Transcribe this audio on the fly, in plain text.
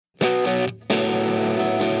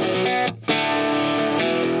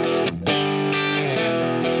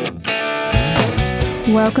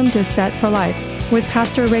Welcome to Set for Life with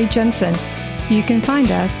Pastor Ray Jensen. You can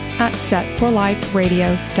find us at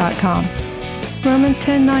setforliferadio.com. Romans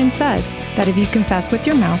 10:9 says that if you confess with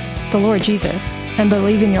your mouth the Lord Jesus and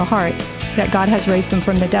believe in your heart that God has raised him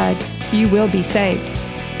from the dead, you will be saved.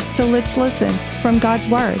 So let's listen from God's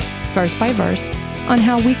Word, verse by verse, on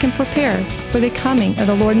how we can prepare for the coming of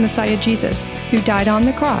the Lord and Messiah Jesus, who died on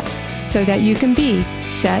the cross so that you can be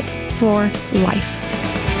set for life.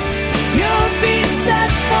 You'll be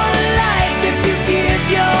set for life if you give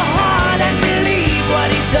your heart and believe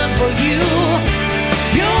what he's done for you.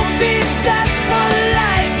 You'll be set for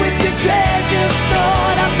life with your treasure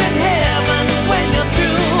stored up in heaven when you're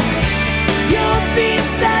through. You'll be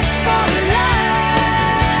set for life.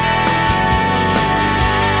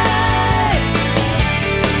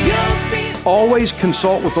 Always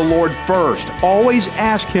consult with the Lord first. Always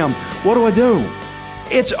ask him, what do I do?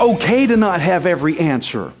 It's okay to not have every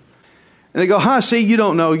answer. And they go, see, you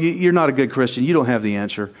don't know. You're not a good Christian. You don't have the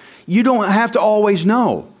answer. You don't have to always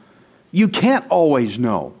know. You can't always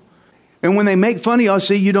know. And when they make fun of you,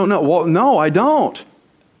 see, you don't know. Well, no, I don't.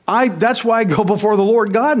 That's why I go before the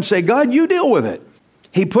Lord God and say, God, you deal with it.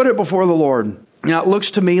 He put it before the Lord. Now, it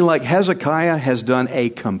looks to me like Hezekiah has done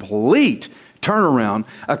a complete turnaround,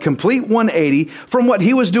 a complete 180 from what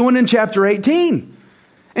he was doing in chapter 18.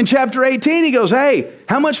 In chapter 18, he goes, hey,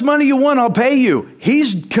 how much money you want, I'll pay you.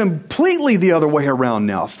 He's completely the other way around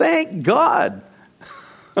now. Thank God.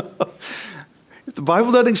 If the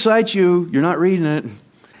Bible doesn't excite you, you're not reading it.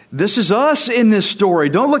 This is us in this story.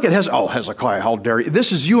 Don't look at Hezekiah, how dare you.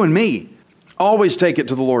 This is you and me. Always take it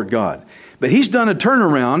to the Lord God. But he's done a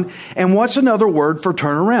turnaround. And what's another word for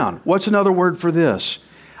turnaround? What's another word for this?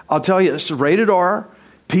 I'll tell you, it's rated R.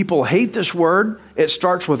 People hate this word. It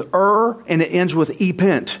starts with and it ends with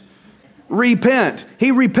epent. Repent.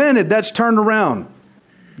 He repented. That's turned around.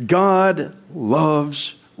 God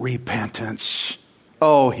loves repentance.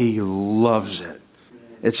 Oh, he loves it.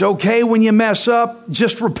 It's okay when you mess up.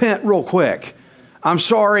 Just repent real quick. I'm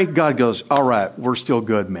sorry. God goes, all right, we're still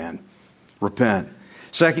good, man. Repent.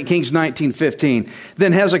 2 Kings 19:15.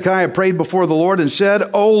 Then Hezekiah prayed before the Lord and said,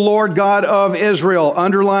 O Lord God of Israel.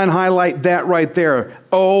 Underline, highlight that right there.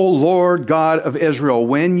 O Lord God of Israel.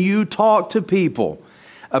 When you talk to people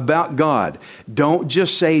about God, don't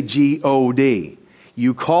just say G-O-D.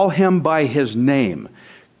 You call him by his name.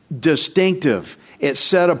 Distinctive. It's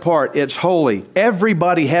set apart. It's holy.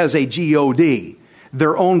 Everybody has a G-O-D.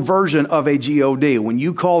 Their own version of a G-O-D. When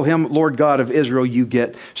you call him Lord God of Israel, you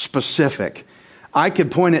get specific. I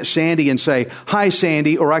could point at Sandy and say, hi,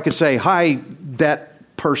 Sandy, or I could say, hi,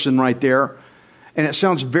 that person right there. And it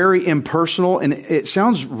sounds very impersonal and it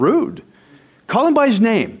sounds rude. Call him by his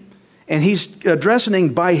name. And he's addressing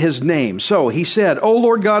him by his name. So he said, O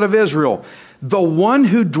Lord God of Israel, the one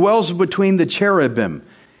who dwells between the cherubim,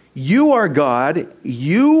 you are God,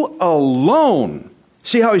 you alone.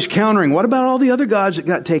 See how he's countering. What about all the other gods that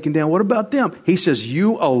got taken down? What about them? He says,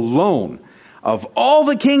 you alone of all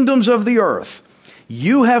the kingdoms of the earth.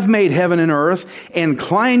 You have made heaven and earth.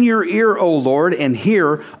 Incline your ear, O Lord, and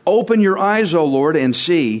hear. Open your eyes, O Lord, and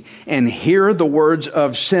see. And hear the words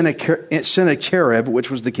of Sennacherib, which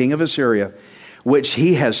was the king of Assyria, which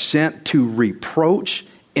he has sent to reproach,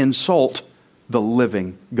 insult the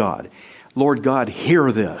living God. Lord God,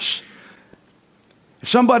 hear this. If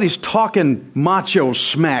somebody's talking macho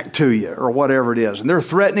smack to you or whatever it is, and they're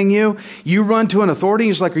threatening you, you run to an authority.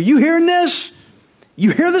 He's like, are you hearing this?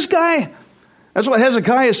 You hear this guy? That's what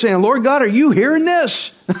Hezekiah is saying. Lord God, are you hearing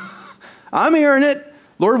this? I'm hearing it.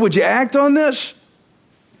 Lord, would you act on this?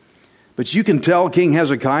 But you can tell King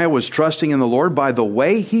Hezekiah was trusting in the Lord by the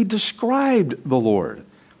way he described the Lord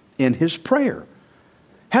in his prayer.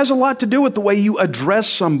 Has a lot to do with the way you address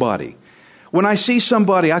somebody. When I see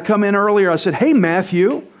somebody, I come in earlier, I said, hey,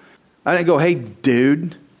 Matthew. I didn't go, hey,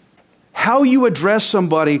 dude. How you address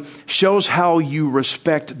somebody shows how you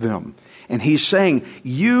respect them. And he's saying,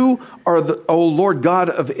 you are the, O Lord God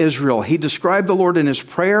of Israel. He described the Lord in his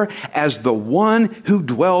prayer as the one who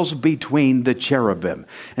dwells between the cherubim.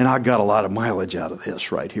 And I got a lot of mileage out of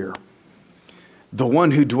this right here. The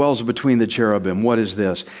one who dwells between the cherubim. What is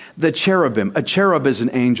this? The cherubim. A cherub is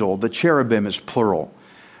an angel. The cherubim is plural.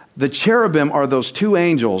 The cherubim are those two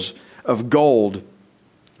angels of gold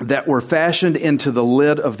that were fashioned into the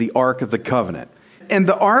lid of the Ark of the Covenant. And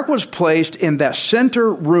the Ark was placed in that center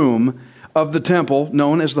room of the temple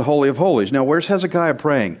known as the Holy of Holies. Now, where's Hezekiah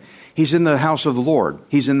praying? He's in the house of the Lord.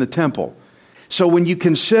 He's in the temple. So when you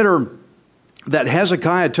consider that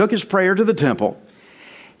Hezekiah took his prayer to the temple,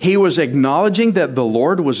 he was acknowledging that the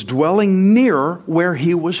Lord was dwelling near where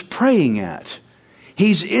he was praying at.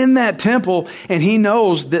 He's in that temple, and he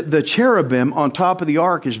knows that the cherubim on top of the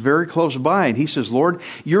ark is very close by. And he says, Lord,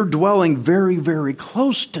 you're dwelling very, very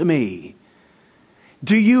close to me.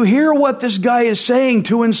 Do you hear what this guy is saying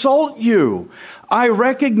to insult you? I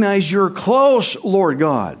recognize you're close, Lord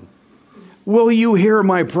God. Will you hear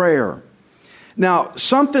my prayer? Now,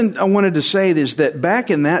 something I wanted to say is that back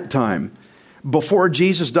in that time, before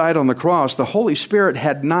Jesus died on the cross, the Holy Spirit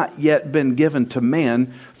had not yet been given to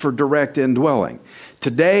man for direct indwelling.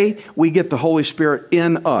 Today, we get the Holy Spirit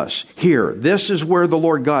in us. Here, this is where the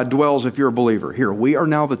Lord God dwells if you're a believer. Here, we are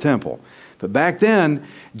now the temple. But back then,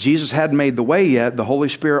 Jesus hadn't made the way yet. The Holy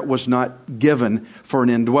Spirit was not given for an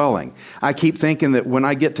indwelling. I keep thinking that when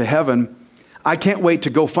I get to heaven, I can't wait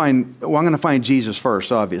to go I'm going to find Jesus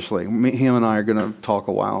first, obviously. Him and I are going to talk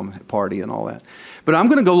a while and party and all that. But I'm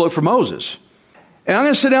going to go look for Moses. And I'm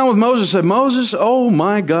going to sit down with Moses and say, Moses, oh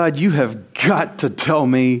my God, you have got to tell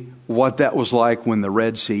me what that was like when the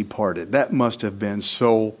Red Sea parted. That must have been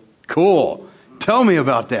so cool. Tell me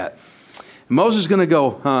about that. And Moses is going to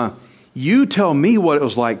go, you tell me what it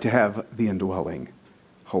was like to have the indwelling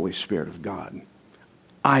Holy Spirit of God.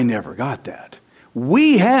 I never got that.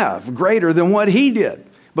 We have greater than what he did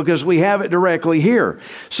because we have it directly here.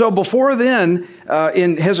 So before then,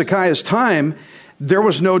 in Hezekiah's time, there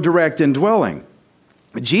was no direct indwelling.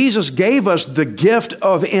 Jesus gave us the gift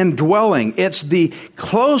of indwelling. It's the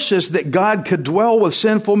closest that God could dwell with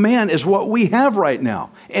sinful man is what we have right now,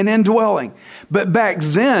 an indwelling. But back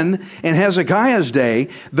then, in Hezekiah's day,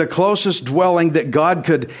 the closest dwelling that God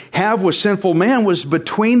could have with sinful man was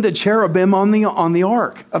between the cherubim on the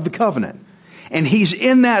ark of the covenant. And he's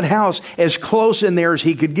in that house as close in there as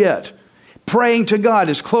he could get, praying to God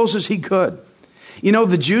as close as he could. You know,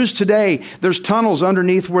 the Jews today, there's tunnels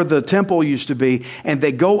underneath where the temple used to be, and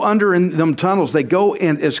they go under in them tunnels. They go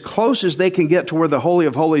in as close as they can get to where the Holy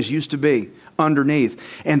of Holies used to be underneath.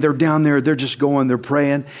 And they're down there, they're just going, they're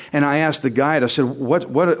praying. And I asked the guide, I said,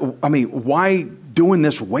 why doing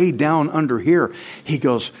this way down under here? He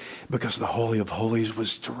goes, because the Holy of Holies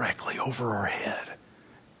was directly over our head.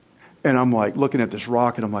 And I'm like looking at this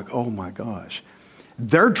rock, and I'm like, oh my gosh.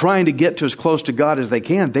 They're trying to get to as close to God as they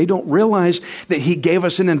can. They don't realize that he gave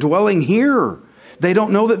us an indwelling here. They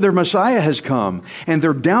don't know that their Messiah has come. And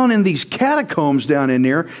they're down in these catacombs down in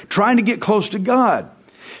there trying to get close to God.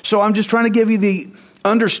 So I'm just trying to give you the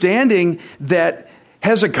understanding that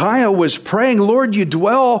Hezekiah was praying, Lord, you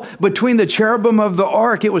dwell between the cherubim of the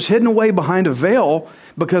ark. It was hidden away behind a veil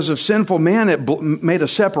because of sinful man. It made a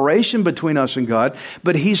separation between us and God.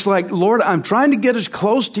 But he's like, Lord, I'm trying to get as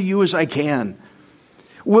close to you as I can.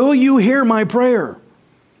 Will you hear my prayer?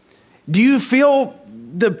 Do you feel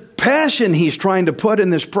the passion he's trying to put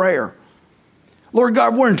in this prayer? Lord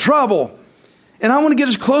God, we're in trouble. And I want to get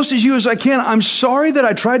as close as you as I can. I'm sorry that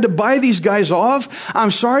I tried to buy these guys off.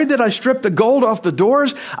 I'm sorry that I stripped the gold off the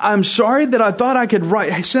doors. I'm sorry that I thought I could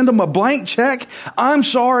send them a blank check. I'm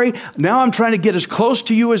sorry. Now I'm trying to get as close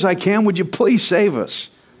to you as I can. Would you please save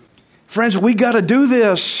us? Friends, we got to do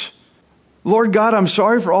this. Lord God, I'm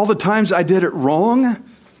sorry for all the times I did it wrong.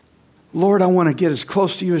 Lord, I want to get as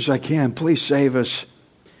close to you as I can. Please save us.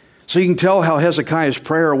 So you can tell how Hezekiah's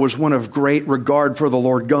prayer was one of great regard for the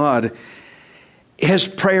Lord God. His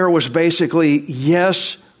prayer was basically,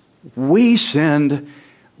 yes, we sinned,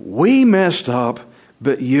 we messed up,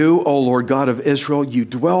 but you, O Lord God of Israel, you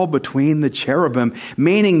dwell between the cherubim,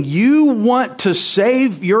 meaning you want to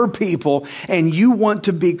save your people and you want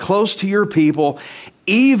to be close to your people,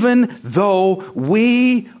 even though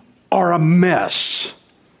we are a mess.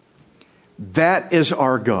 That is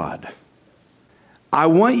our God. I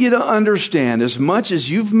want you to understand, as much as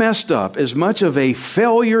you've messed up, as much of a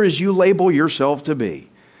failure as you label yourself to be,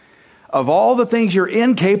 of all the things you're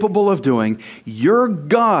incapable of doing, your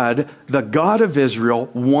God, the God of Israel,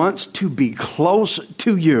 wants to be close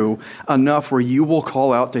to you enough where you will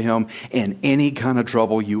call out to him in any kind of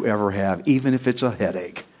trouble you ever have, even if it's a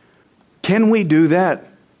headache. Can we do that?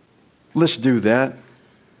 Let's do that.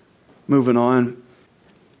 Moving on.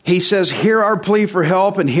 He says, hear our plea for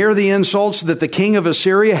help and hear the insults that the king of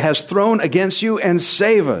Assyria has thrown against you and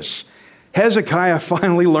save us. Hezekiah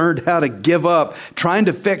finally learned how to give up trying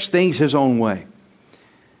to fix things his own way.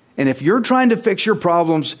 And if you're trying to fix your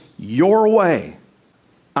problems your way,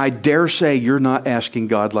 I dare say you're not asking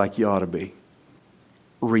God like you ought to be.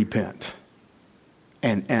 Repent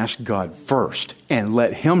and ask God first and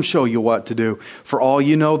let him show you what to do. For all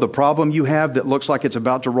you know, the problem you have that looks like it's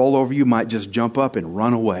about to roll over you might just jump up and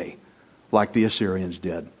run away like the Assyrians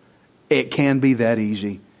did. It can be that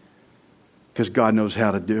easy because God knows how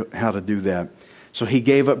to do that. So he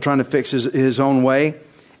gave up trying to fix his own way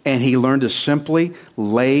And he learned to simply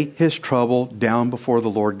lay his trouble down before the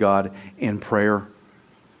Lord God in prayer.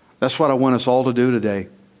 That's what I want us all to do today,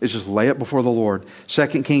 is just lay it before the Lord.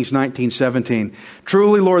 2 Kings 19:17.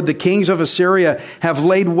 Truly, Lord, the kings of Assyria have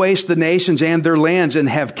laid waste the nations and their lands, and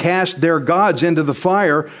have cast their gods into the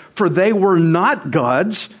fire, for they were not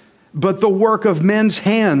gods, but the work of men's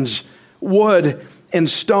hands, wood and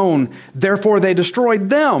stone. Therefore they destroyed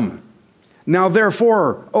them. Now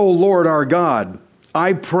therefore, O Lord our God,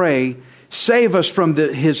 I pray, save us from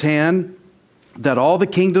his hand, that all the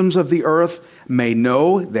kingdoms of the earth may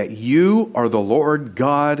know that you are the Lord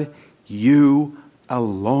God, you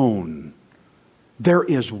alone. There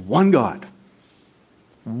is one God.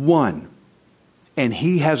 One. And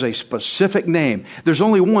he has a specific name. There's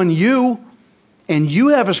only one you, and you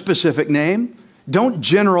have a specific name. Don't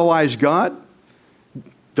generalize God.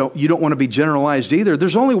 You don't want to be generalized either.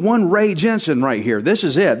 There's only one Ray Jensen right here. This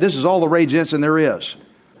is it. This is all the Ray Jensen there is.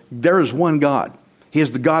 There is one God. He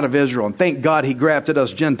is the God of Israel. And thank God he grafted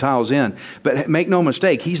us Gentiles in. But make no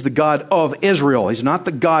mistake, he's the God of Israel. He's not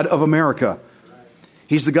the God of America.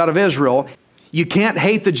 He's the God of Israel. You can't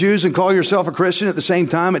hate the Jews and call yourself a Christian at the same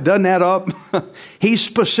time. It doesn't add up. He's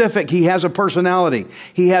specific. He has a personality.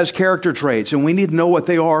 He has character traits. And we need to know what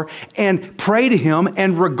they are and pray to him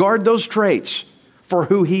and regard those traits for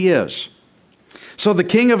who he is. So the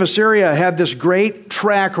king of Assyria had this great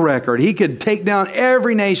track record. He could take down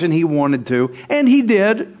every nation he wanted to, and he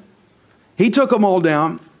did. He took them all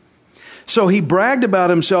down. So he bragged about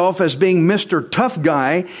himself as being Mr. Tough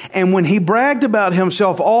Guy, and when he bragged about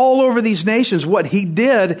himself all over these nations, what he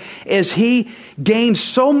did is he gained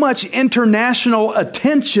so much international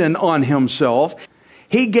attention on himself.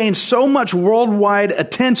 He gained so much worldwide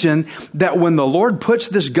attention that when the Lord puts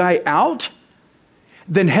this guy out,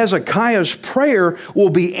 then Hezekiah's prayer will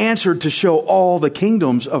be answered to show all the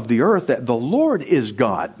kingdoms of the earth that the Lord is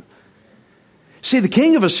God. See, the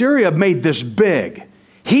king of Assyria made this big.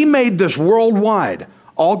 He made this worldwide.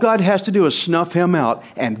 All God has to do is snuff him out,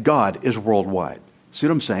 and God is worldwide. See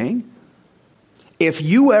what I'm saying? If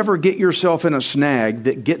you ever get yourself in a snag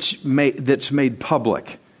that's made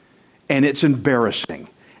public, and it's embarrassing,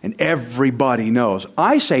 and everybody knows,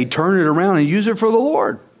 I say turn it around and use it for the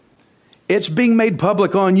Lord. It's being made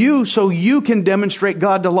public on you so you can demonstrate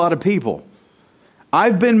God to a lot of people.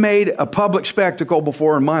 I've been made a public spectacle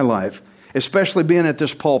before in my life, especially being at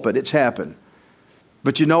this pulpit. It's happened.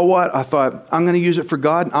 But you know what? I thought, I'm going to use it for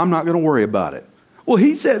God. I'm not going to worry about it. Well,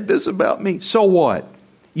 he said this about me. So what?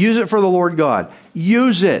 Use it for the Lord God.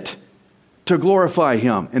 Use it to glorify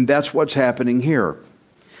him. And that's what's happening here.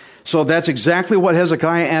 So that's exactly what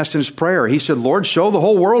Hezekiah asked in his prayer. He said, Lord, show the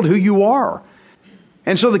whole world who you are.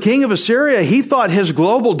 And so the king of Assyria, he thought his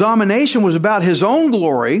global domination was about his own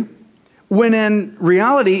glory, when in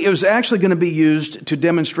reality, it was actually going to be used to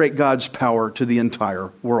demonstrate God's power to the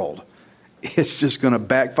entire world. It's just going to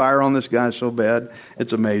backfire on this guy so bad.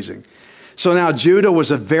 It's amazing. So now Judah was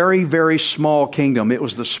a very, very small kingdom. It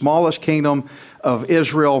was the smallest kingdom of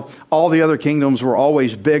Israel. All the other kingdoms were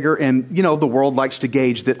always bigger. And, you know, the world likes to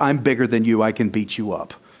gauge that I'm bigger than you, I can beat you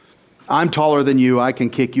up. I'm taller than you, I can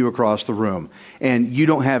kick you across the room. And you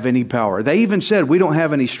don't have any power. They even said, we don't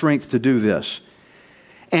have any strength to do this.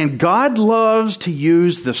 And God loves to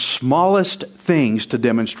use the smallest things to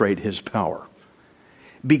demonstrate his power.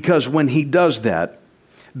 Because when he does that,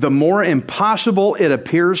 the more impossible it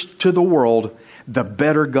appears to the world, the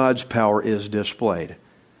better God's power is displayed.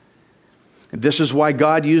 This is why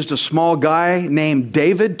God used a small guy named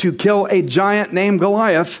David to kill a giant named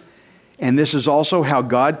Goliath. And this is also how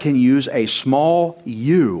God can use a small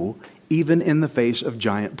you, even in the face of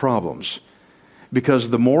giant problems. Because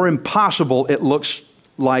the more impossible it looks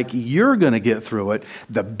like you're going to get through it,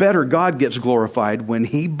 the better God gets glorified when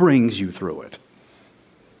he brings you through it.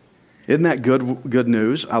 Isn't that good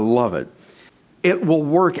news? I love it. It will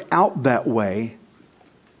work out that way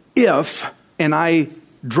if, and I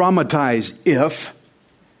dramatize if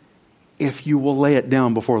you will lay it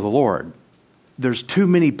down before the Lord. There's too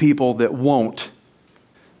many people that won't.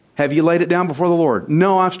 Have you laid it down before the Lord?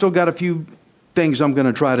 No, I've still got a few things I'm going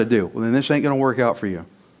to try to do. Well, then this ain't going to work out for you.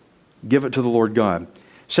 Give it to the Lord God.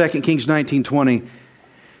 2 Kings 19:20.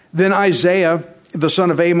 Then Isaiah, the son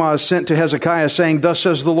of Amoz, sent to Hezekiah, saying, Thus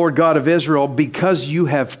says the Lord God of Israel, because you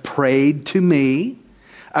have prayed to me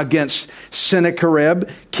against Sennacherib,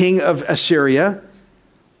 king of Assyria,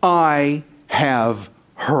 I have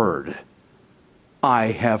heard. I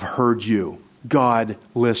have heard you. God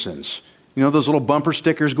listens. You know those little bumper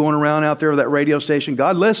stickers going around out there with that radio station?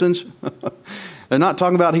 God listens. They're not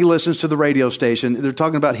talking about he listens to the radio station. They're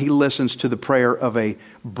talking about he listens to the prayer of a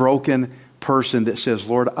broken, person that says,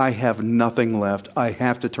 Lord, I have nothing left. I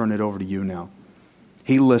have to turn it over to you now.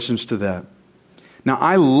 He listens to that. Now,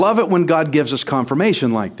 I love it when God gives us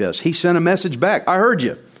confirmation like this. He sent a message back. I heard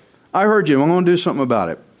you. I heard you. I'm going to do something about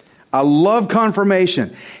it. I love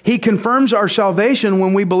confirmation. He confirms our salvation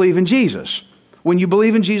when we believe in Jesus. When you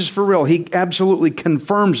believe in Jesus for real, He absolutely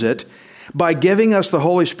confirms it by giving us the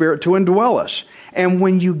Holy Spirit to indwell us. And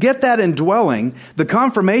when you get that indwelling, the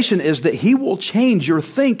confirmation is that He will change your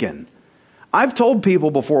thinking. I've told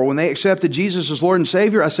people before when they accepted Jesus as Lord and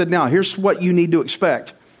Savior, I said, now here's what you need to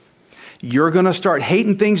expect. You're going to start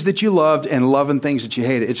hating things that you loved and loving things that you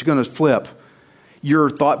hated. It's going to flip. Your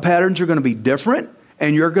thought patterns are going to be different.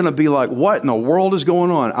 And you're going to be like, what in the world is going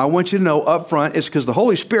on? I want you to know up front, it's because the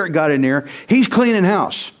Holy Spirit got in there. He's cleaning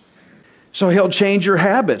house. So He'll change your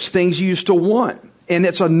habits, things you used to want. And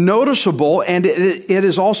it's a noticeable and it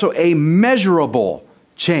is also a measurable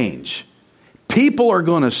change. People are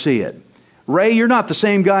going to see it. Ray, you're not the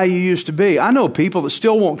same guy you used to be. I know people that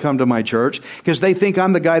still won't come to my church because they think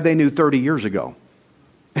I'm the guy they knew 30 years ago.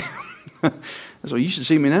 So you should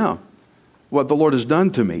see me now. What the Lord has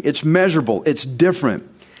done to me. It's measurable. It's different.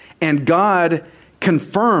 And God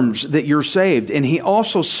confirms that you're saved. And He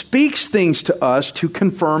also speaks things to us to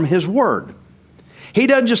confirm His word. He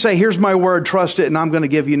doesn't just say, here's my word, trust it, and I'm going to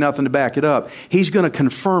give you nothing to back it up. He's going to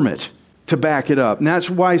confirm it to back it up. And that's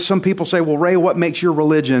why some people say, well, Ray, what makes your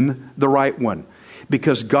religion the right one?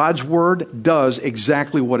 Because God's word does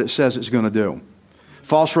exactly what it says it's going to do.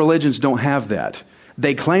 False religions don't have that.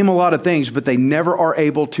 They claim a lot of things, but they never are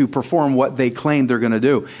able to perform what they claim they're going to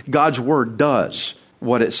do. God's word does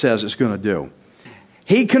what it says it's going to do.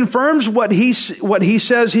 He confirms what he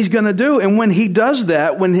says He's going to do. And when He does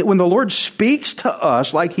that, when the Lord speaks to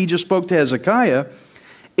us, like He just spoke to Hezekiah,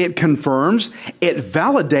 it confirms, it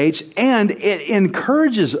validates, and it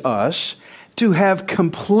encourages us to have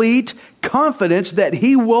complete confidence that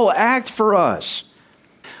He will act for us.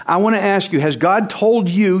 I want to ask you, has God told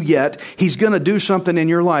you yet He's going to do something in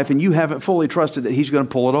your life and you haven't fully trusted that He's going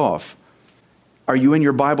to pull it off? Are you in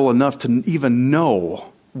your Bible enough to even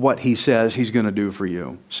know what He says He's going to do for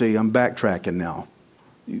you? See, I'm backtracking now.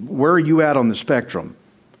 Where are you at on the spectrum?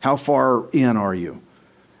 How far in are you?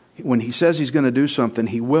 When He says He's going to do something,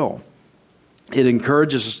 He will. It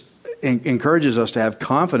encourages us to have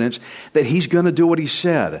confidence that He's going to do what He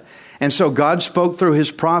said. And so God spoke through His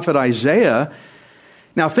prophet Isaiah.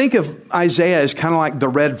 Now think of Isaiah as kind of like the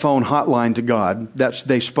red phone hotline to God.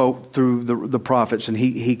 They spoke through the prophets and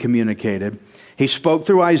he communicated. He spoke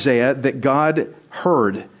through Isaiah that God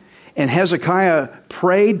heard. And Hezekiah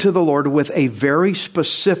prayed to the Lord with a very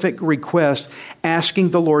specific request, asking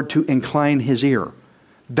the Lord to incline His ear.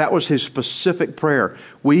 That was his specific prayer.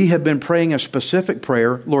 We have been praying a specific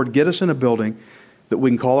prayer. Lord, get us in a building that we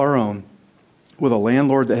can call our own, with a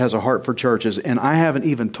landlord that has a heart for churches. And I haven't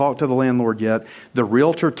even talked to the landlord yet. The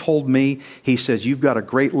realtor told me, he says, you've got a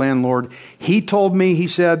great landlord. He told me, he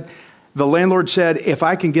said, the landlord said, if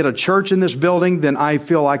I can get a church in this building, then I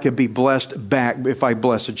feel I could be blessed back if I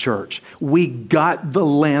bless a church. We got the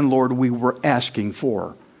landlord we were asking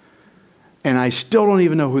for. And I still don't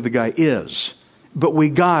even know who the guy is. But we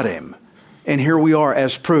got him. And here we are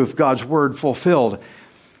as proof, God's word fulfilled.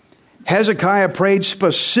 Hezekiah prayed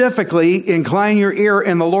specifically, incline your ear,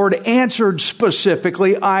 and the Lord answered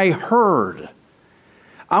specifically, I heard.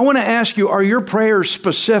 I want to ask you, are your prayers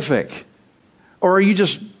specific? Or are you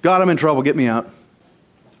just, God, I'm in trouble, get me out?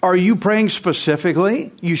 Are you praying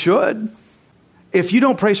specifically? You should. If you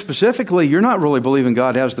don't pray specifically, you're not really believing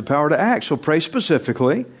God has the power to act. So pray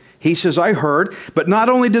specifically. He says, I heard. But not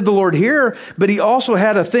only did the Lord hear, but He also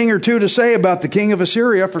had a thing or two to say about the king of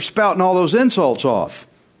Assyria for spouting all those insults off.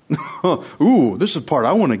 Ooh, this is the part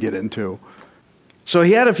I want to get into. So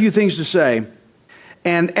He had a few things to say.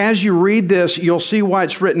 And as you read this, you'll see why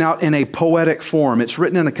it's written out in a poetic form. It's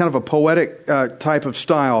written in a kind of a poetic type of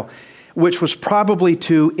style, which was probably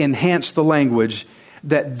to enhance the language,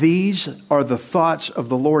 that these are the thoughts of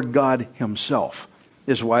the Lord God Himself,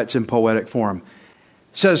 is why it's in poetic form.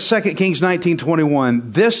 It says 2 Kings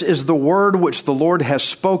 19:21, this is the word which the Lord has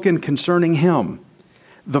spoken concerning Him.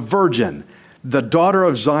 The virgin, the daughter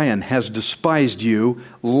of Zion, has despised you,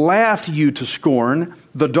 laughed you to scorn.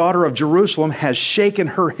 The daughter of Jerusalem has shaken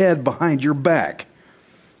her head behind your back.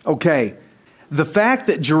 Okay, the fact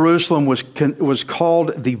that Jerusalem was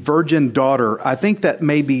called the virgin daughter, I think that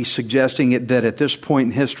may be suggesting it that at this point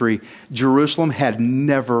in history, Jerusalem had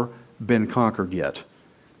never been conquered yet.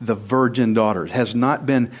 The virgin daughter has not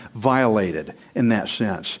been violated in that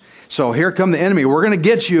sense. So here come the enemy. We're going to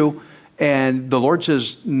get you. And the Lord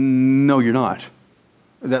says, no, you're not.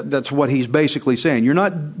 That's what He's basically saying. You're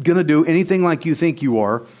not going to do anything like you think you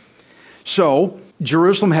are. So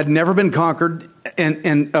Jerusalem had never been conquered,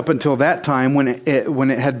 and up until that time when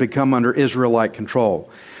it had become under Israelite control.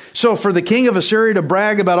 So for the king of Assyria to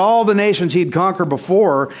brag about all the nations he'd conquered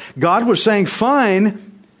before, God was saying,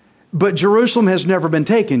 fine, but Jerusalem has never been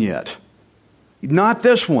taken yet. Not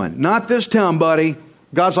this one. Not this town, buddy.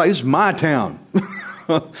 God's like, this is my town.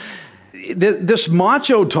 This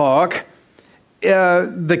macho talk,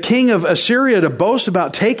 the king of Assyria to boast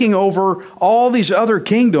about taking over all these other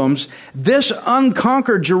kingdoms, this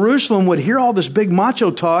unconquered Jerusalem would hear all this big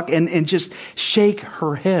macho talk and just shake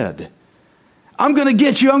her head. I'm going to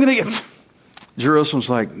get you. I'm going to get... Jerusalem's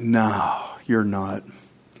like, no, you're not.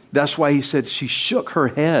 That's why he said she shook her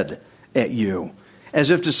head at you, as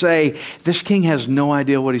if to say, this king has no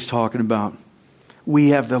idea what he's talking about. We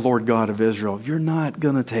have the Lord God of Israel. You're not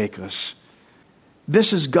going to take us.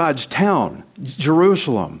 This is God's town,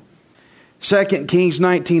 Jerusalem. 2 Kings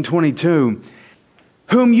 19:22.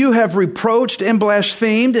 Whom you have reproached and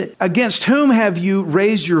blasphemed, against whom have you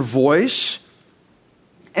raised your voice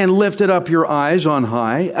and lifted up your eyes on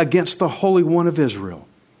high? Against the Holy One of Israel.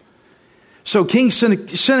 So King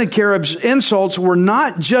Sennacherib's insults were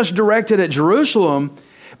not just directed at Jerusalem,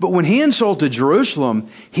 but when he insulted Jerusalem,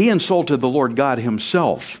 he insulted the Lord God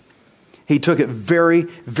himself. He took it very,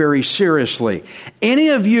 very seriously. Any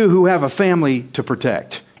of you who have a family to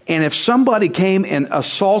protect, and if somebody came and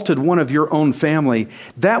assaulted one of your own family,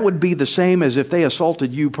 that would be the same as if they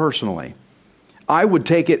assaulted you personally. I would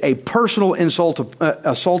take it a personal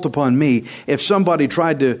assault upon me if somebody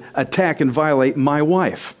tried to attack and violate my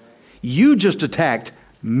wife. You just attacked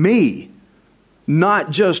me, not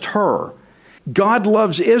just her. God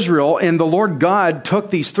loves Israel, and the Lord God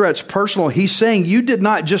took these threats personal. He's saying, you did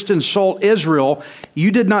not just insult Israel.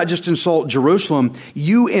 You did not just insult Jerusalem.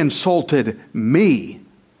 You insulted me,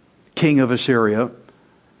 king of Assyria,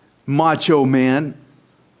 macho man.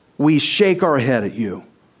 We shake our head at you.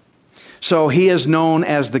 So he is known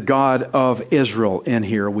as the God of Israel in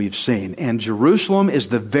here, we've seen. And Jerusalem is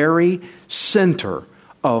the very center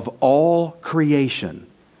of all creation.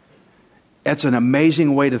 That's an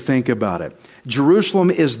amazing way to think about it.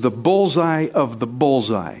 Jerusalem is the bullseye of the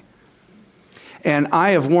bullseye. And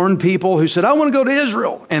I have warned people who said, I want to go to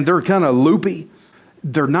Israel. And they're kind of loopy.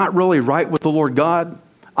 They're not really right with the Lord God.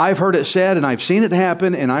 I've heard it said and I've seen it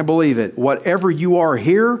happen and I believe it. Whatever you are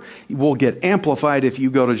here will get amplified if you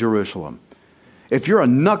go to Jerusalem. If you're a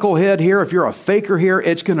knucklehead here, if you're a faker here,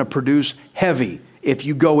 it's going to produce heavy if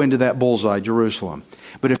you go into that bullseye, Jerusalem.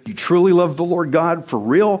 But if you truly love the Lord God for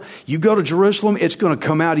real, you go to Jerusalem, it's going to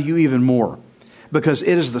come out of you even more. Because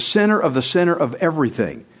it is the center of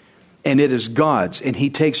everything. And it is God's. And he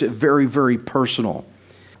takes it very, very personal.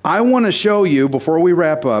 I want to show you, before we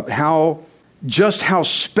wrap up, just how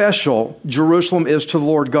special Jerusalem is to the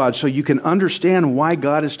Lord God, so you can understand why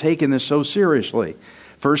God has taken this so seriously.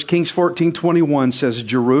 1 Kings 14:21 says,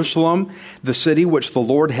 Jerusalem, the city which the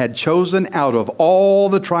Lord had chosen out of all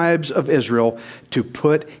the tribes of Israel to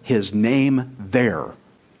put his name there.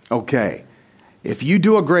 Okay, if you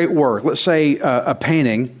do a great work, let's say a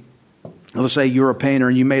painting, let's say you're a painter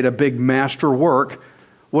and you made a big master work,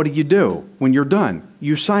 what do? When you're done,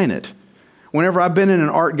 you sign it. Whenever I've been in an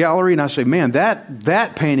art gallery and I say, man,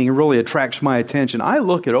 that painting really attracts my attention, I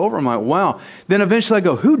look it over and I'm like, wow. Then eventually I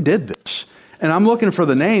go, who did this? And I'm looking for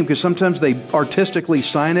the name because sometimes they artistically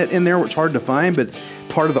sign it in there, which is hard to find, but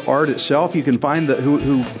part of the art itself, you can find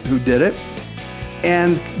who did it.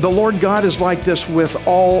 And the Lord God is like this with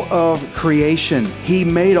all of creation. He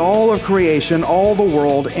made all of creation, all the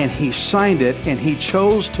world, and he signed it, and he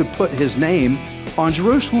chose to put his name on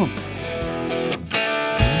Jerusalem.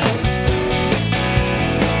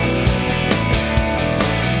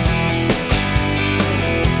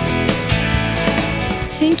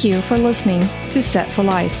 Thank you for listening to Set for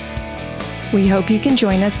Life. We hope you can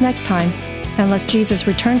join us next time, unless Jesus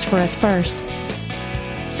returns for us first.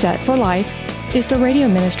 Set for Life is the radio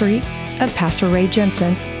ministry of Pastor Ray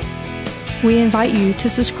Jensen. We invite you to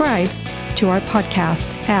subscribe to our podcast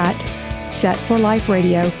at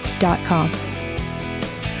setforliferadio.com.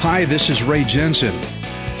 Hi, this is Ray Jensen.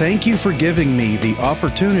 Thank you for giving me the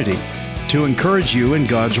opportunity to encourage you in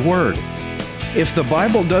God's Word. If the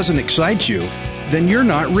Bible doesn't excite you, then you're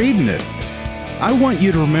not reading it. I want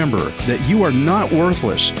you to remember that you are not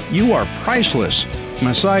worthless. You are priceless.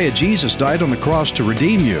 Messiah Jesus died on the cross to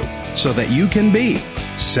redeem you so that you can be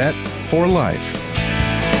set for life.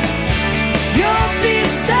 You'll be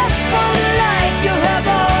set for